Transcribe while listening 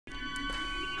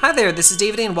Hi there, this is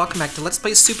David and welcome back to Let's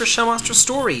Play Super Show Monster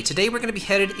Story. Today we're going to be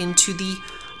headed into the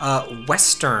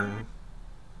Eastern.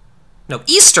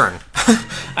 I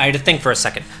had to think for a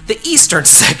second. The Eastern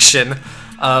section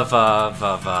of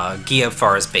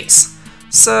Gyufar's base.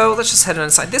 So let's just head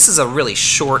inside. This is a really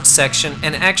short section,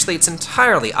 and actually it's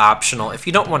entirely optional. If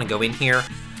you don't want to go in here,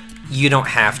 you don't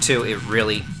have to. It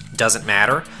really doesn't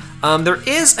matter. There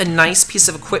is a nice piece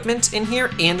of equipment in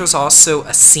here, and there's also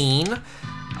a scene.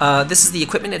 This is the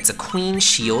equipment. It's a Queen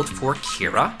Shield for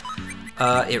Kira.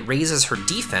 It raises her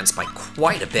defense by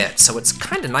quite a bit, so it's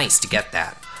kind of nice to get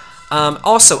that.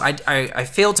 Also, I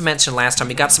failed to mention last time,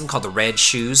 we got something called the Red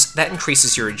Shoes. That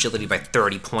increases your agility by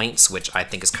 30 points, which I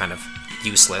think is kind of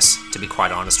useless, to be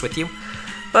quite honest with you.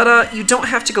 But you don't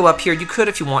have to go up here. You could,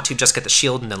 if you want to, just get the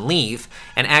shield and then leave.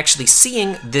 And actually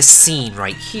seeing this scene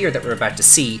right here that we're about to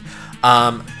see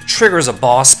triggers a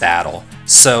boss battle.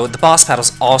 So the boss battle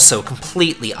is also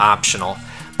completely optional.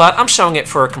 But I'm showing it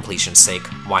for completion's sake.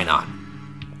 Why not?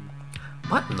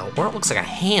 What in the world? Looks like a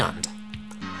hand.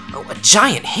 Oh, a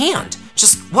giant hand.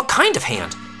 Just what kind of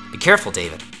hand? Be careful,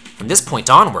 David. From this point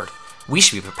onward, we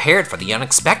should be prepared for the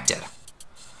unexpected.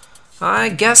 I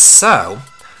guess so.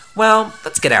 Well,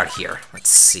 let's get out of here. Let's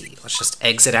see. Let's just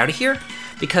exit out of here,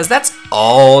 because that's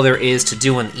all there is to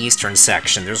do in the Eastern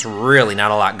section. There's really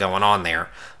not a lot going on there.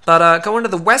 But going to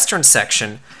the Western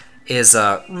section is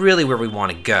really where we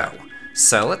want to go.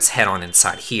 So let's head on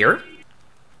inside here.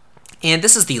 And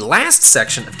this is the last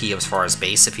section of Gyufar's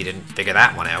base, if you didn't figure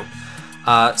that one out.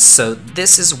 So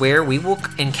this is where we will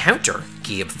encounter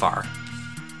Gyufar.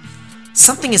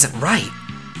 Something isn't right.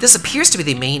 This appears to be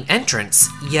the main entrance,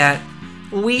 yet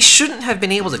we shouldn't have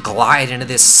been able to glide into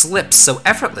this slip so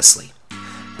effortlessly.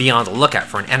 Be on the lookout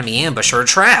for an enemy ambush or a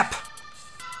trap.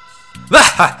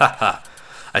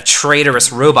 A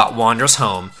traitorous robot wanders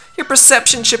home. Your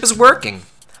perception chip is working.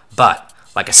 But,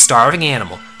 like a starving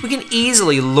animal, we can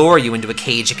easily lure you into a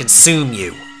cage and consume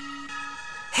you.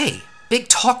 Hey, big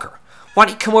talker, why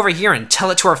don't you come over here and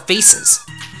tell it to our faces?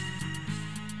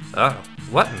 Oh,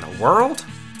 what in the world?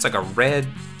 It's like a red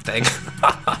thing.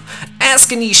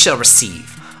 Ask and ye shall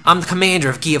receive. I'm the commander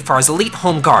of Gyufar's elite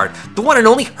home guard, the one and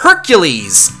only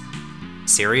Hercules!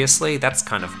 Seriously? That's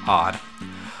kind of odd.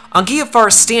 On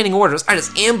Gyufar's standing orders, I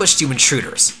just ambushed you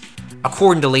intruders.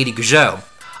 According to Lady Guizhou,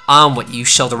 I'm what you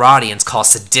Sheldoradians call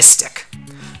sadistic.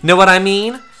 Know what I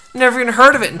mean? Never even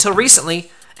heard of it until recently.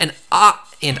 And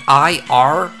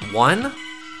IR1?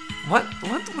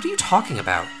 What are you talking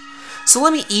about? So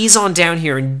let me ease on down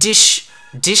here and dish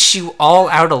you all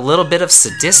out a little bit of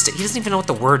sadistic. He doesn't even know what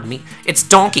the word means. It's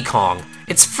Donkey Kong.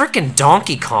 It's frickin'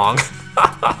 Donkey Kong.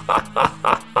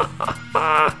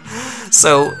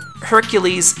 So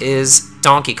Hercules is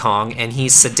Donkey Kong, and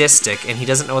he's sadistic, and he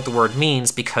doesn't know what the word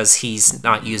means because he's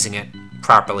not using it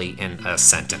properly in a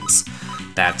sentence.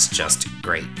 That's just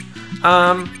great.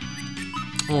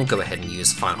 We'll go ahead and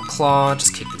use Final Claw,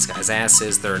 just kick these guys'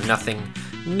 asses. They're nothing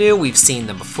new, we've seen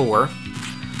them before.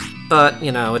 But,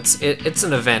 you know, it's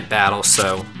an event battle,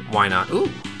 so why not? Ooh,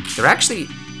 they're actually,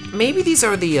 maybe these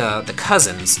are the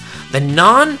cousins, the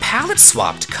non-palette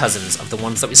swapped cousins of the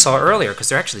ones that we saw earlier, because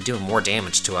they're actually doing more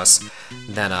damage to us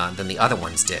than the other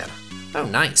ones did. Oh,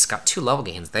 nice, got 2 level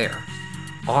gains there.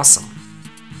 Awesome.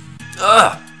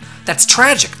 Ugh, that's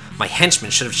tragic. My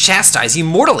henchmen should have chastised you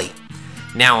mortally.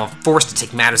 Now I'm forced to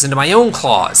take matters into my own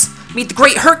claws. Meet the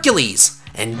great Hercules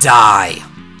and die.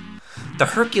 The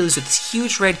Hercules with this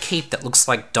huge red cape that looks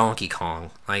like Donkey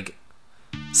Kong. Like,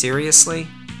 seriously?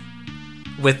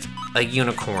 With a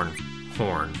unicorn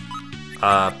horn.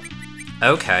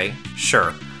 Okay,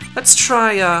 sure. Let's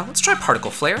try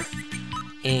Particle Flare.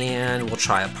 And we'll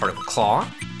try a Particle Claw.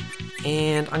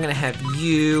 And I'm gonna have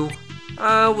you,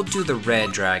 we'll do the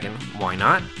red dragon, why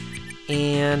not?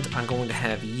 And I'm going to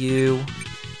have you,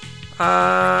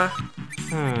 what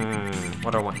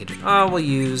do I want you to do? We'll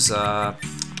use, a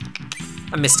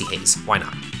Misty Haze. Why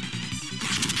not?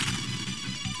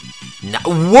 No,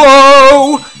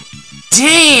 whoa!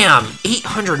 Damn!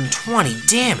 820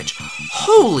 damage.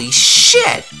 Holy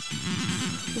shit!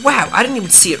 Wow, I didn't even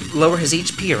see it lower his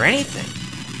HP or anything.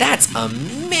 That's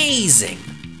amazing!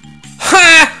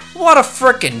 Ha! What a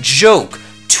frickin' joke!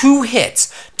 2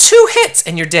 hits. 2 hits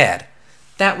and you're dead.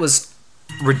 That was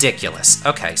ridiculous.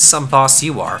 Okay, some boss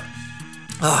you are.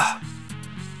 Ugh.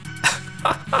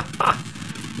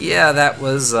 Yeah, that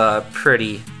was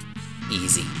pretty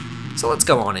easy. So let's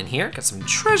go on in here, get some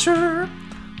treasure.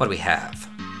 What do we have?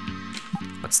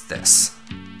 What's this?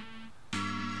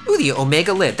 Ooh, the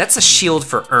Omega Lid. That's a shield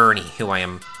for Ernie, who I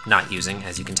am not using,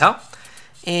 as you can tell.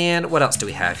 And what else do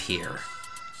we have here?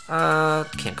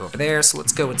 Can't go over there, so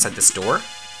let's go inside this door.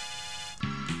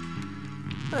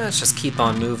 Let's just keep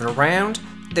on moving around.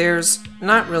 There's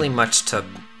not really much to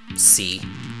see,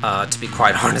 to be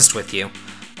quite honest with you,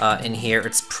 in here.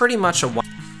 It's pretty much a one.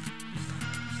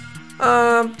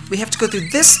 We have to go through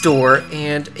this door,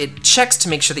 and it checks to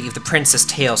make sure that you have the princess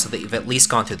tail so that you've at least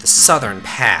gone through the southern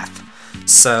path.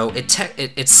 So it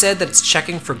said that it's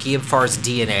checking for Giafar's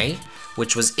DNA,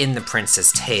 which was in the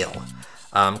princess tail.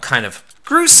 Kind of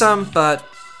gruesome, but,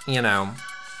 you know,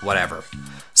 whatever.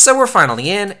 So we're finally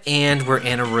in, and we're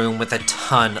in a room with a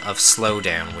ton of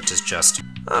slowdown, which is just...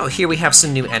 Oh, here we have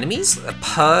some new enemies, a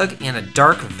pug and a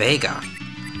dark Vega.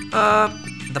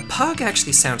 The pug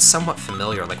actually sounds somewhat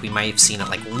familiar, like we might have seen it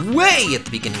like way at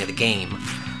the beginning of the game.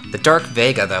 The dark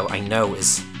Vega, though, I know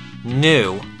is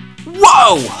new.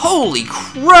 Whoa! Holy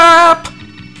crap!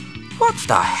 What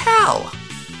the hell?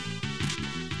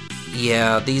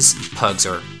 Yeah, these pugs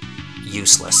are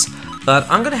useless. But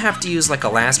I'm gonna have to use like a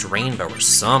last rainbow or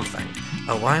something.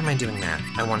 Oh, why am I doing that?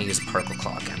 I want to use a particle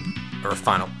claw again. Or a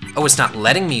final... Oh, it's not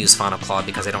letting me use final claw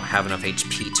because I don't have enough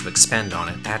HP to expend on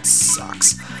it. That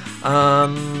sucks.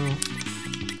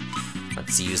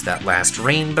 Let's use that last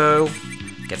rainbow,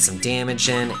 get some damage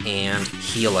in, and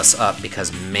heal us up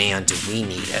because, man, do we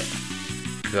need it.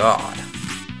 God.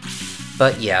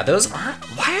 But yeah, those aren't...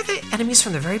 Why are the enemies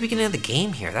from the very beginning of the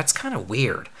game here? That's kind of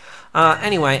weird.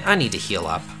 Anyway, I need to heal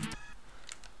up.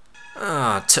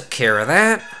 Took care of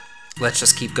that. Let's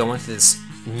just keep going through this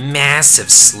massive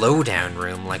slowdown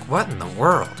room. Like, what in the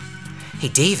world? Hey,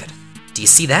 David, do you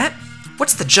see that?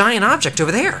 What's the giant object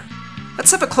over there?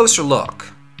 Let's have a closer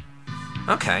look.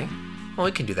 Okay, well,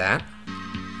 we can do that.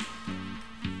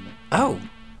 Oh,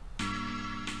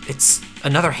 it's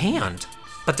another hand,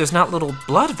 but there's not little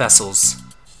blood vessels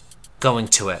going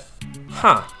to it.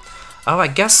 Huh. Oh, I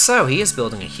guess so. He is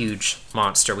building a huge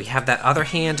monster. We have that other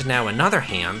hand, now another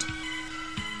hand.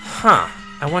 Huh.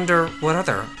 I wonder what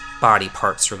other body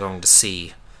parts we're going to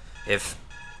see, if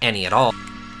any at all.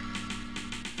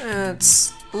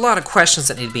 It's a lot of questions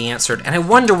that need to be answered, and I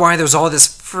wonder why there's all this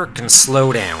frickin'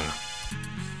 slowdown.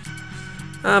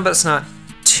 But it's not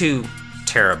too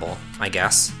terrible, I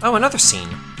guess. Oh, another scene.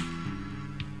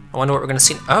 I wonder what we're gonna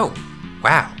see. Oh,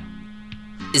 wow.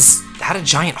 Is that a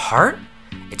giant heart?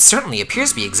 It certainly appears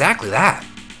to be exactly that.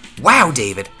 Wow,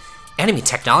 David. Enemy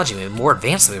technology may be more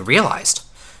advanced than we realized.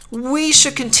 We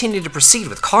should continue to proceed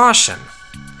with caution.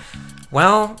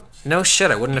 Well, no shit,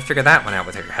 I wouldn't have figured that one out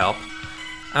with your help.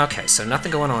 Okay, so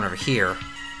nothing going on over here.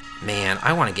 Man,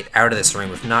 I want to get out of this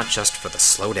room if not just for the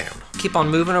slowdown. Keep on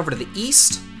moving over to the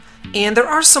east. And there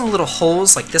are some little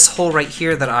holes, like this hole right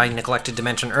here that I neglected to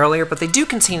mention earlier, but they do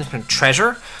contain some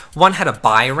treasure. One had a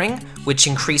buy ring, which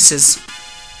increases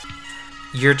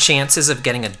your chances of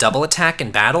getting a double attack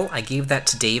in battle. I gave that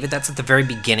to David. That's at the very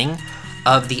beginning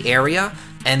of the area.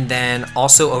 And then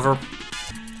also over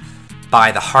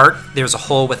by the heart, there's a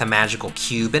hole with a magical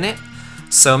cube in it.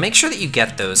 So make sure that you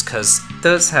get those, because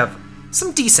those have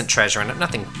some decent treasure in it.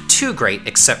 Nothing too great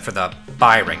except for the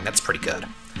buy ring. That's pretty good.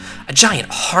 A giant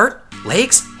heart,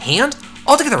 legs, hand,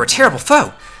 altogether a terrible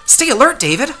foe. Stay alert,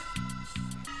 David.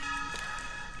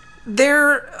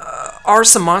 There are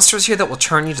some monsters here that will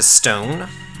turn you to stone,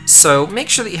 so make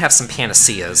sure that you have some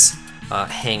panaceas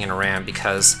hanging around,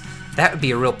 because that would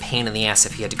be a real pain in the ass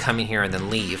if you had to come in here and then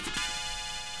leave.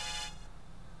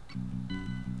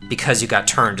 Because you got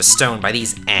turned to stone by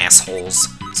these assholes.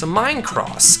 So Mind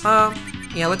Cross.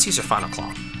 Yeah, let's use your Final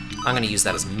Claw. I'm gonna use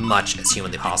that as much as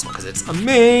humanly possible because it's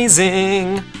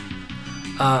amazing.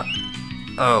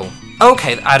 Oh.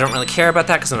 Okay, I don't really care about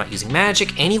that because I'm not using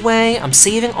magic. Anyway, I'm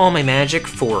saving all my magic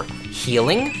for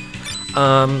healing.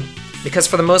 Because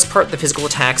for the most part, the physical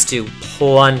attacks do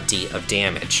plenty of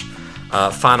damage.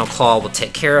 Final Claw will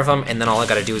take care of them, and then all I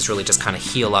gotta do is really just kind of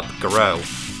heal up Garou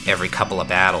every couple of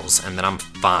battles, and then I'm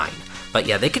fine. But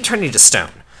yeah, they can turn you to stone.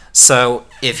 So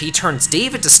if he turns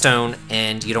David to stone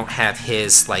and you don't have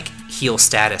his like heal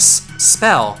status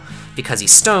spell because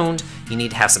he's stoned, you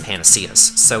need to have some panaceas.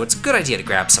 So it's a good idea to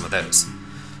grab some of those.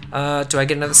 Do I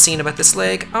get another scene about this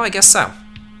leg? Oh, I guess so.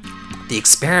 The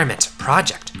experiment,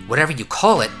 project, whatever you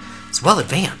call it, is well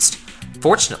advanced.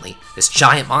 Fortunately, this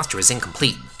giant monster is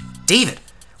incomplete. David,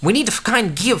 we need to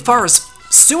find Giafar as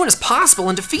soon as possible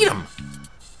and defeat him.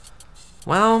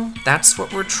 Well, that's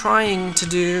what we're trying to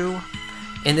do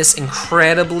in this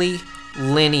incredibly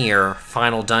linear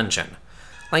final dungeon.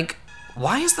 Like,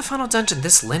 why is the final dungeon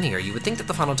this linear? You would think that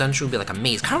the final dungeon would be like a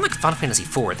maze, kind of like Final Fantasy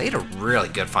IV. They had a really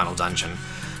good final dungeon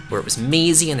where it was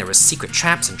mazy and there was secret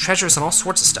traps and treasures and all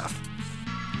sorts of stuff.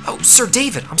 Oh, Sir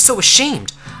David, I'm so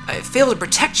ashamed. I failed to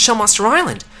protect Shell Monster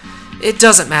Island. It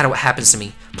doesn't matter what happens to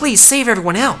me. Please save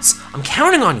everyone else. I'm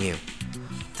counting on you.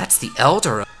 That's the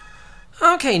Elder.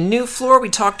 Okay, new floor. We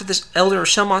talked to the Elder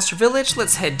Shell Monster Village.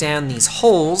 Let's head down these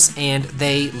holes, and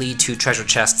they lead to treasure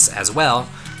chests as well,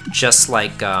 just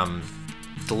like the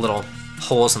little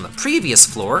holes on the previous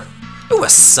floor. Ooh, a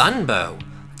sunbow.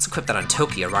 Let's equip that on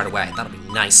Tokyo right away. That'll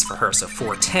be nice for her. So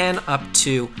 410 up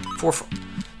to 4.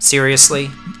 Seriously?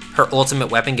 Her ultimate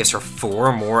weapon gives her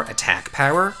 4 more attack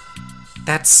power?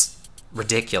 That's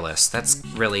ridiculous. That's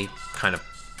really kind of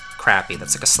crappy.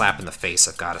 That's like a slap in the face,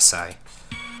 I've got to say.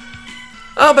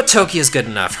 Oh, but Tokyo's good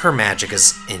enough. Her magic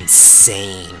is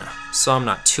insane, so I'm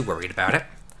not too worried about it.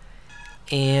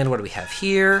 And what do we have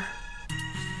here?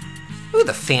 Ooh,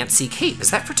 the fancy cape.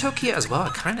 Is that for Tokyo as well? I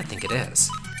kind of think it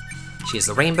is. She has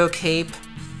the rainbow cape.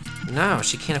 No,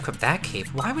 she can't equip that cape.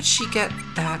 Why would she get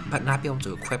that but not be able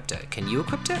to equip it? Can you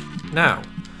equip it? No.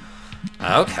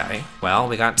 Okay, well,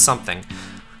 we got something.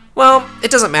 Well,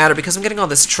 it doesn't matter because I'm getting all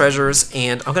this treasures,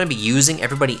 and I'm going to be using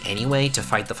everybody anyway to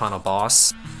fight the final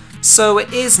boss. So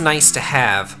it is nice to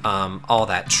have all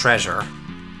that treasure.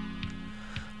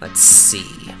 Let's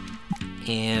see.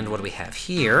 And what do we have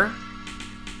here?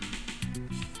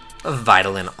 A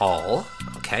Vitalin All.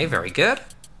 Okay, very good.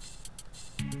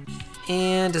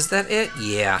 And is that it?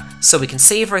 Yeah. So we can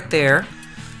save right there,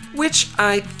 which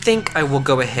I think I will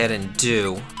go ahead and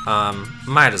do.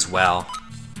 Might as well.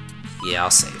 Yeah,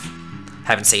 I'll save.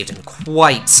 Haven't saved in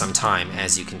quite some time,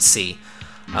 as you can see.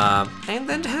 And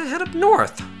then head up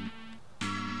north.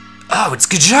 Oh, it's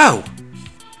Gaijyuu!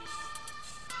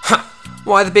 Huh.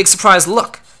 Why the big surprise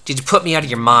look? Did you put me out of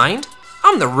your mind?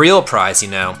 I'm the real prize, you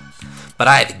know. But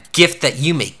I have a gift that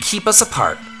you may keep us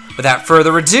apart. Without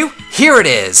further ado, here it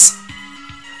is!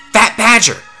 Fat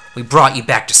Badger, we brought you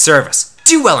back to service.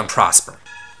 Do well and prosper.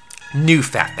 New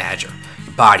Fat Badger,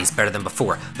 your body's better than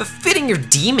before, befitting your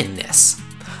demonness.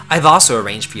 I've also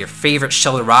arranged for your favorite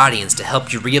Shelleradians to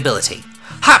help you rehabilitate.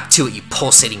 Hop to it, you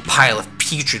pulsating pile of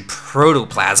putrid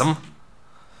protoplasm.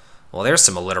 Well, there's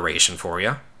some alliteration for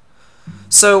you.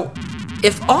 So,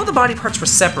 if all the body parts were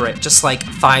separate just like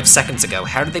 5 seconds ago,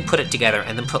 how did they put it together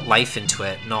and then put life into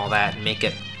it and all that and make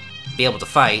it be able to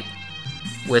fight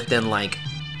within like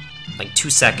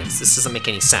 2 seconds? This doesn't make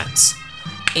any sense.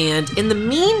 And in the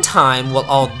meantime, while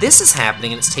all this is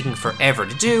happening and it's taking forever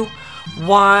to do,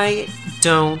 why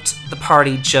don't the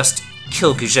party just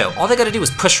kill Gaijyuu? All they gotta do is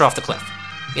push her off the cliff.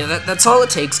 You know, that's all it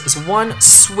takes is one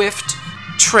swift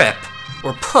trip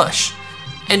or push,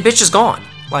 and bitch is gone.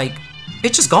 Like,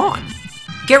 bitch is gone.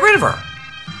 Get rid of her.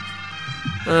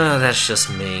 That's just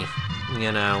me.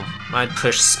 You know, I'd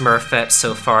push Smurfette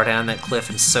so far down that cliff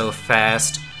and so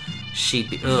fast, she'd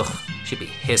be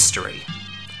history.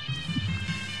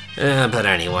 But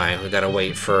anyway, we gotta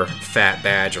wait for Fat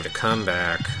Badger to come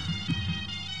back.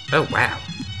 Oh wow,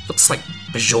 looks like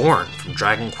Bjorn from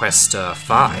Dragon Quest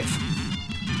V.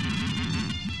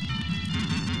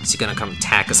 Is he gonna come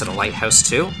attack us at a lighthouse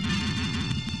too?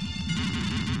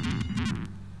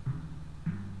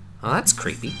 Oh, that's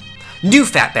creepy. New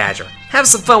Fat Badger, have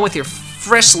some fun with your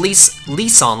fresh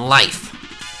lease on life.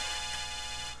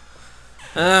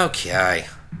 Okay.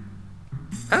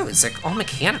 Oh, it's like all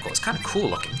mechanical. It's kind of cool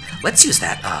looking. Let's use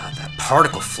that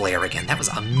particle flare again. That was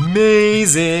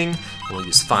amazing. We'll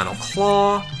use Final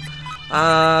Claw.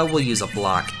 We'll use a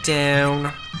block down.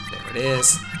 There it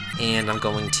is. And I'm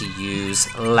going to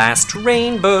use Last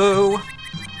Rainbow.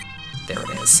 There it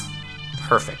is.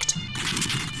 Perfect.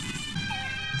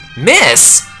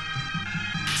 Miss!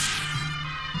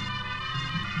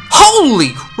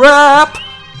 Holy crap!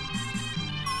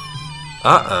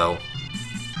 Uh-oh.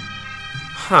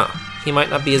 Huh. He might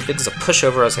not be as big as a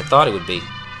pushover as I thought he would be.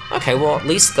 Okay, well, at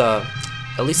least the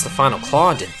Final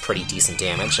Claw did pretty decent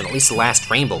damage, and at least the Last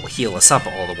Rainbow will heal us up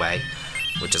all the way,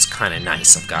 which is kind of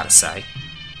nice, I've got to say.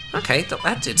 Okay,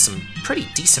 that did some pretty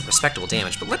decent, respectable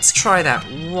damage, but let's try that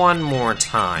one more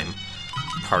time.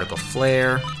 Particle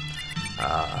Flare,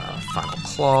 Final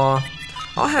Claw.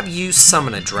 I'll have you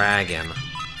summon a dragon.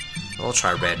 We'll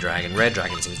try Red Dragon. Red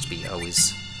Dragon seems to be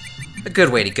always a good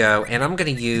way to go, and I'm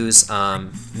going to use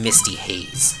Misty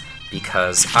Haze,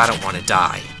 because I don't want to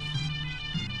die.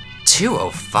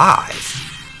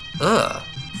 205? Ugh.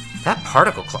 That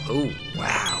Particle Claw... Oh,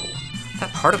 wow.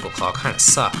 That Particle Claw kind of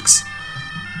sucks.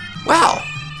 Well,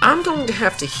 I'm going to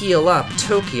have to heal up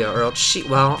Tokyo, or else she...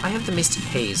 Well, I have the Misty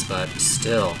Haze, but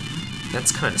still.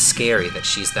 That's kind of scary that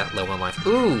she's that low on life.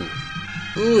 Ooh!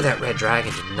 Ooh, that Red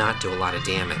Dragon did not do a lot of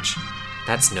damage.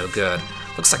 That's no good.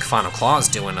 Looks like Final Claw is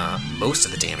doing most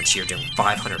of the damage here, doing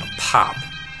 500 a pop.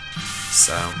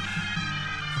 So,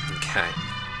 okay.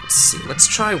 Let's see. Let's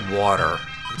try water.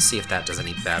 Let's see if that does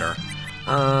any better.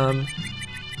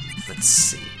 Let's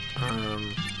see.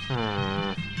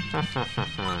 I'll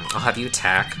have you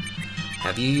attack.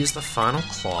 have you use the final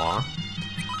claw.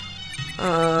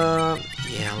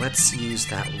 Yeah, let's use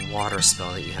that water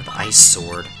spell that you have, the ice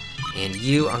sword. And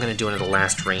you, I'm gonna do it in the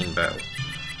last rainbow.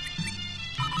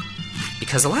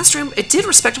 Because the last rainbow, it did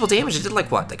respectable damage. It did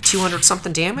like what, like 200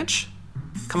 something damage?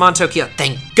 Come on, Tokia.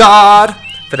 Thank God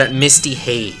for that Misty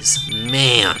Haze.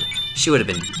 Man, she would have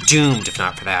been doomed if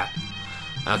not for that.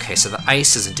 Okay, so the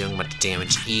ice isn't doing much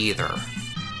damage either.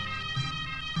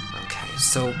 Okay,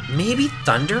 so maybe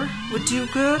Thunder would do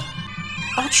good?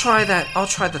 I'll try that. I'll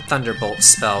try the Thunderbolt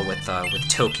spell with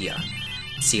Tokia.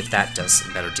 See if that does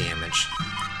better damage.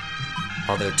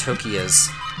 Although Tokia's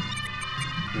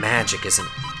magic isn't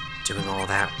doing all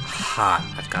that hot,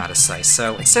 I've got to say.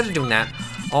 So instead of doing that,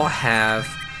 I'll have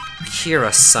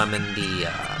Kira summon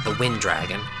the Wind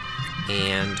Dragon,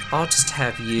 and I'll just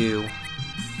have you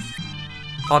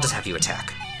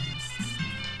attack.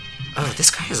 Oh, this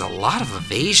guy has a lot of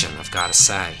evasion, I've got to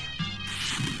say.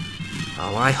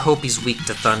 Oh, I hope he's weak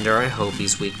to thunder. I hope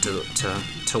he's weak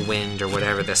to wind or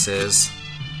whatever this is.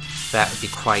 That would be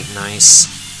quite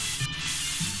nice.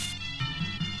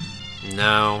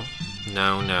 No,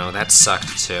 that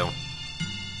sucked too.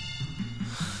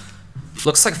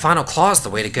 Looks like Final Claw is the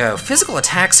way to go. Physical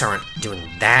attacks aren't doing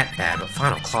that bad, but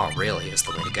Final Claw really is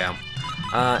the way to go.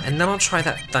 And then I'll try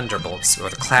that Thunderbolts, or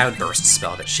the Cloud Burst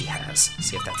spell that she has.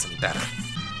 See if that's any better.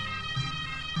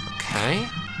 Okay.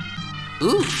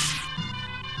 Ooh!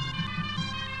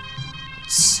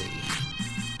 Let's see.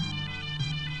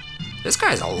 This guy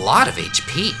has a lot of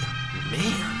HP.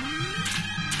 Man.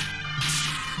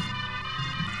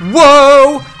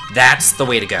 Whoa! That's the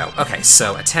way to go. Okay,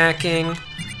 so attacking,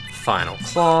 Final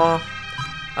Claw,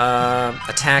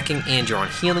 attacking, and you're on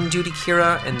healing duty,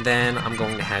 Kira, and then I'm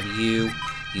going to have you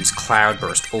use Cloud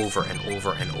Burst over and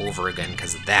over and over again,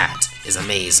 because that is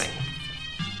amazing.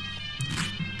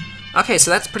 Okay, so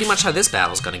that's pretty much how this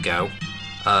battle's going to go.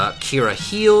 Kira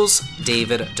heals,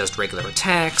 David does regular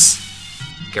attacks,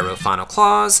 Garo Final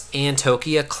Claws, and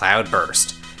Tokia Cloud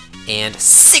Burst. And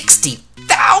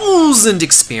 60,000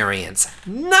 experience!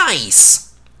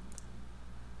 Nice!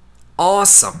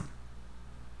 Awesome.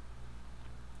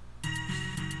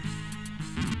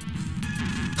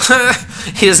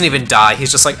 He doesn't even die.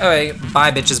 He's just like, okay,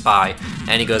 bye bitches, bye.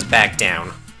 And he goes back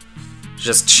down.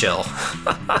 Just chill.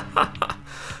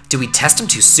 Did we test him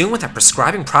too soon without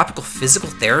prescribing proper physical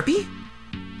therapy?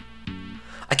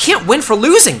 I can't win for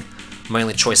losing! My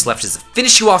only choice left is to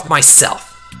finish you off myself.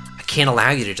 I can't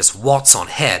allow you to just waltz on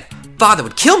ahead. Father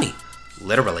would kill me!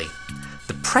 Literally.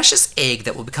 The precious egg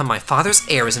that will become my father's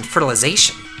heir is in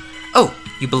fertilization. Oh,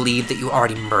 you believe that you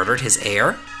already murdered his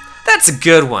heir? That's a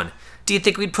good one. Do you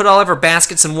think we'd put all of our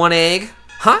baskets in one egg?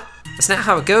 Huh? Isn't that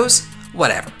how it goes?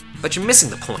 Whatever, but you're missing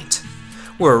the point.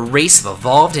 We're a race of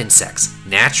evolved insects.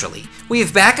 Naturally, we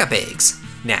have backup eggs.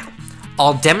 Now,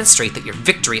 I'll demonstrate that your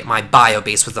victory at my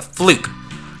biobase was a fluke.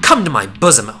 Come to my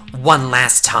bosom one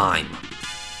last time.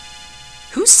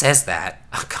 Who says that?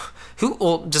 Who,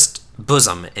 well, just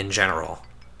bosom in general.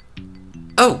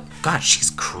 Oh, God,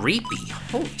 she's creepy.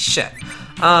 Holy shit.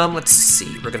 Let's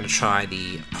see. We're going to try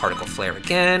the Particle Flare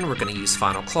again. We're going to use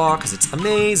Final Claw because it's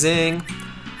amazing.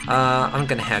 I'm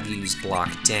going to have you use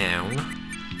Block Down.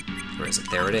 Where is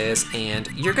it? There it is. And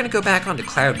you're going to go back onto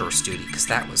Cloud Burst duty because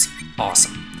that was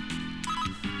awesome.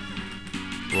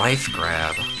 Life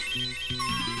Grab.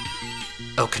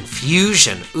 Oh,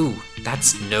 Confusion. Ooh,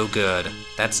 that's no good.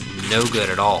 That's no good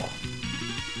at all.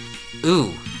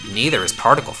 Ooh, neither is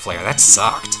Particle Flare. That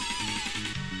sucked.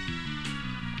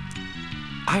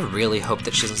 I really hope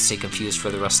that she doesn't stay confused for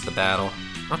the rest of the battle.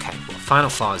 Okay, well, Final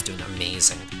Claw is doing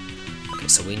amazing. Okay,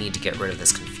 so we need to get rid of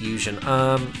this confusion.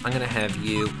 I'm gonna have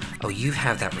you... Oh, you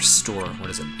have that Restore. What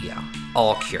is it? Yeah,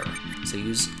 All Cure. So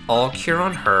use All Cure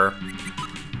on her.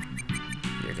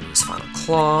 You're gonna use Final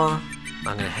Claw.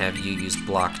 I'm gonna have you use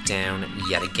Block Down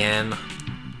yet again.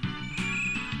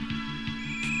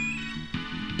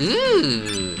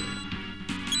 Ooh!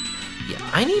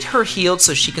 Yeah, I need her healed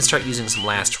so she can start using some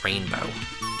Last Rainbow.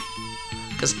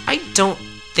 Because I don't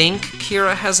think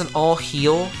Kira has an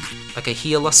all-heal, like a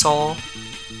heal us all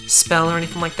spell or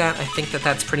anything like that. I think that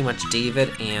that's pretty much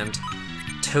David and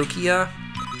Tokia.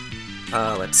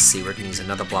 Let's see, we're going to use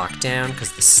another Block Down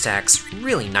because this stacks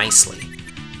really nicely.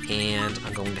 And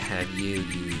I'm going to have you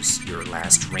use your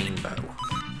Last Rainbow.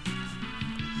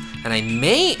 And I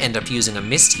may end up using a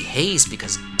Misty Haze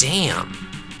because, damn,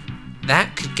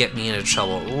 that could get me into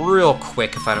trouble real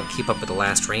quick if I don't keep up with the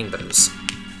Last Rainbows.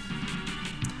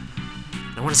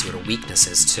 I want to see what her weakness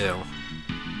is, too.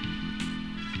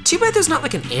 Too bad there's not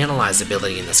like an Analyze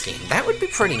ability in this game. That would be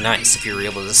pretty nice if you were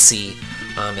able to see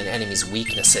an enemy's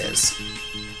weaknesses.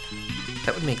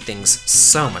 That would make things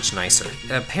so much nicer.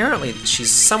 Apparently,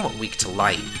 she's somewhat weak to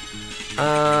light.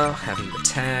 Have you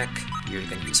attack. You're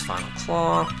gonna use Final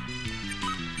Claw.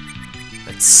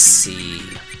 Let's see.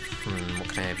 What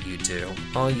can I have you do?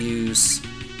 I'll use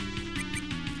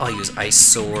Ice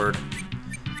Sword,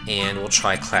 and we'll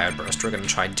try Cloudburst. We're gonna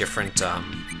try different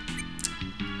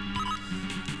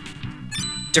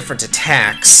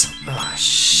attacks. Oh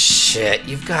shit!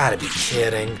 You've got to be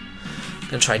kidding. I'm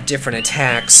gonna try different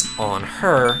attacks on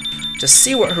her to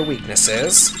see what her weakness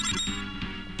is.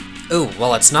 Ooh,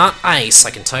 well, it's not ice,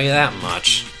 I can tell you that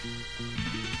much.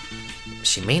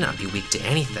 She may not be weak to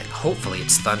anything. Hopefully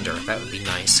it's thunder. That would be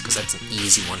nice, because that's an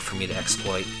easy one for me to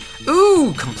exploit.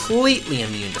 Ooh, completely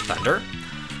immune to thunder.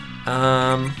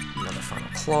 Another Final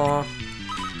Claw.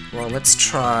 Well, let's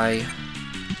try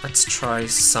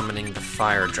summoning the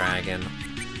Fire Dragon.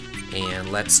 And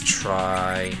let's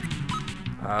try...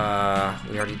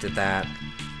 we already did that.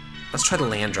 Let's try the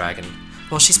Land Dragon.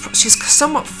 Well, she's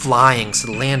somewhat flying, so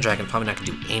the Land Dragon probably not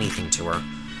gonna do anything to her.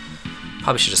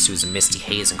 Probably should just use a Misty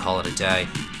Haze and call it a day.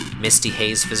 Misty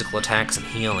Haze, physical attacks, and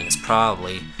healing is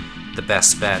probably the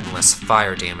best bet, unless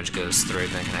fire damage goes through.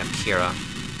 Then I can have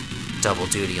Kira double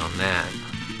duty on that.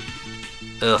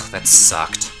 Ugh, that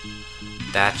sucked.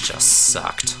 That just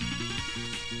sucked.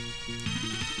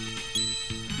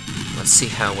 Let's see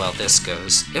how well this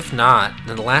goes. If not,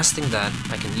 then the last thing that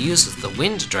I can use is the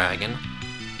Wind Dragon.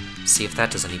 See if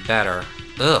that does any better.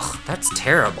 Ugh, that's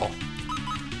terrible.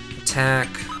 Attack,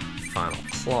 Final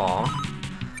Claw.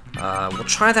 We'll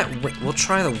try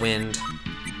the Wind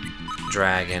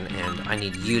Dragon, and I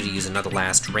need you to use another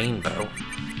last Rainbow.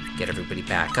 Get everybody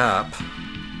back up.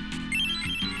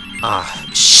 Ah,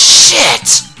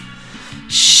 shit!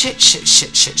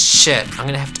 Shit. I'm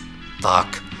gonna have to...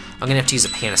 Fuck. I'm gonna have to use a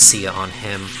Panacea on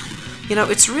him. You know,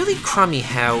 it's really crummy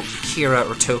how Kira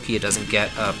or Tokia doesn't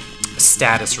get a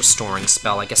status restoring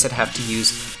spell. I guess I'd have to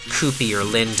use Koopy or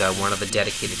Linda, one of the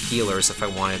dedicated healers, if I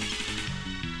wanted.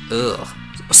 Ugh.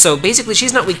 So basically,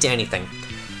 she's not weak to anything.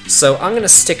 So I'm gonna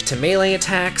stick to melee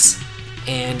attacks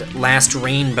and last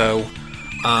Rainbow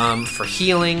for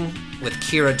healing, with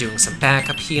Kira doing some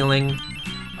backup healing.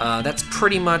 That's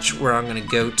pretty much where I'm gonna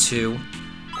go to.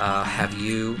 Have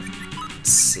you... Let's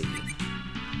see.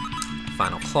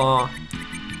 Final Claw.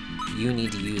 You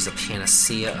need to use a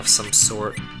Panacea of some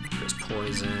sort. There's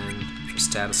Poison, for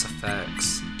status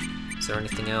effects. Is there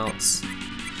anything else?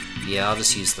 Yeah, I'll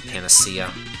just use the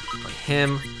Panacea on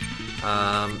him.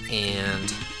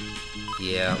 And...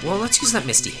 yeah, well, let's use that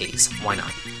Misty Haze. Why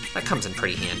not? That comes in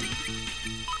pretty handy.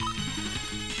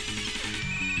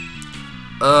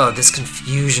 Oh, this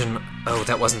confusion. Oh,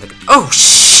 that wasn't the... Oh,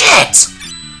 shit!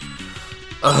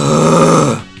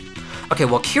 Ugh. Okay,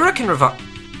 well, Kira can revive...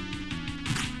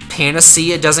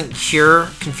 Panacea doesn't cure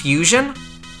confusion?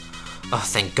 Oh,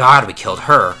 thank God we killed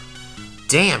her.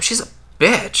 Damn, she's a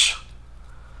bitch.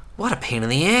 What a pain in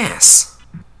the ass.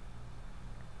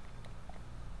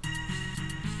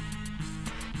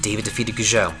 David defeated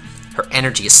Guizhou. Her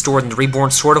energy is stored in the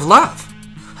reborn Sword of Love.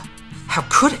 How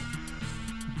could it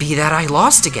be that I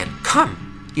lost again?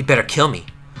 Come, you'd better kill me.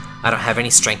 I don't have any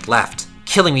strength left.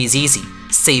 Killing me is easy.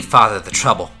 Save Father the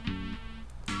trouble.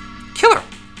 Kill her.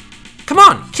 Come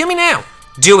on, kill me now.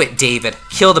 Do it, David.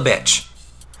 Kill the bitch.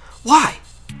 Why?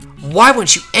 Why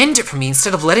wouldn't you end it for me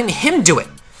instead of letting him do it?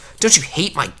 Don't you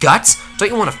hate my guts? Don't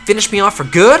you want to finish me off for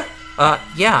good?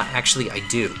 Yeah, actually I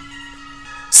do.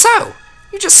 So,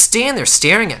 you just stand there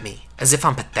staring at me, as if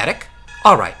I'm pathetic?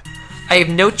 Alright, I have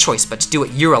no choice but to do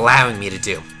what you're allowing me to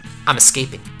do. I'm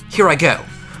escaping. Here I go.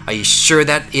 Are you sure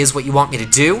that is what you want me to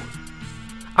do?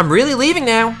 I'm really leaving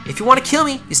now. If you want to kill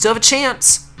me, you still have a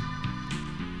chance.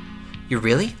 You're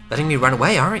really letting me run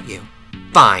away, aren't you?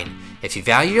 Fine. If you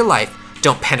value your life,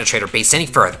 don't penetrate our base any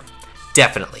further.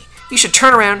 Definitely. You should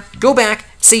turn around, go back,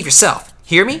 save yourself.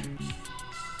 Hear me?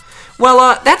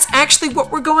 Well, that's actually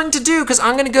what we're going to do, because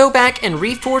I'm going to go back and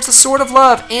reforge the Sword of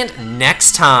Love, and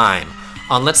next time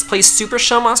on Let's Play Super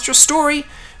Shell Monster Story,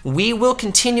 we will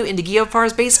continue into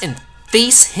Giyofar's base and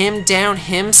face him down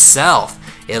himself.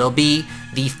 It'll be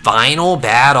the final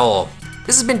battle.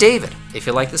 This has been David. If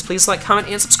you like this, please like, comment,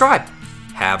 and subscribe.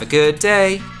 Have a good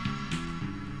day.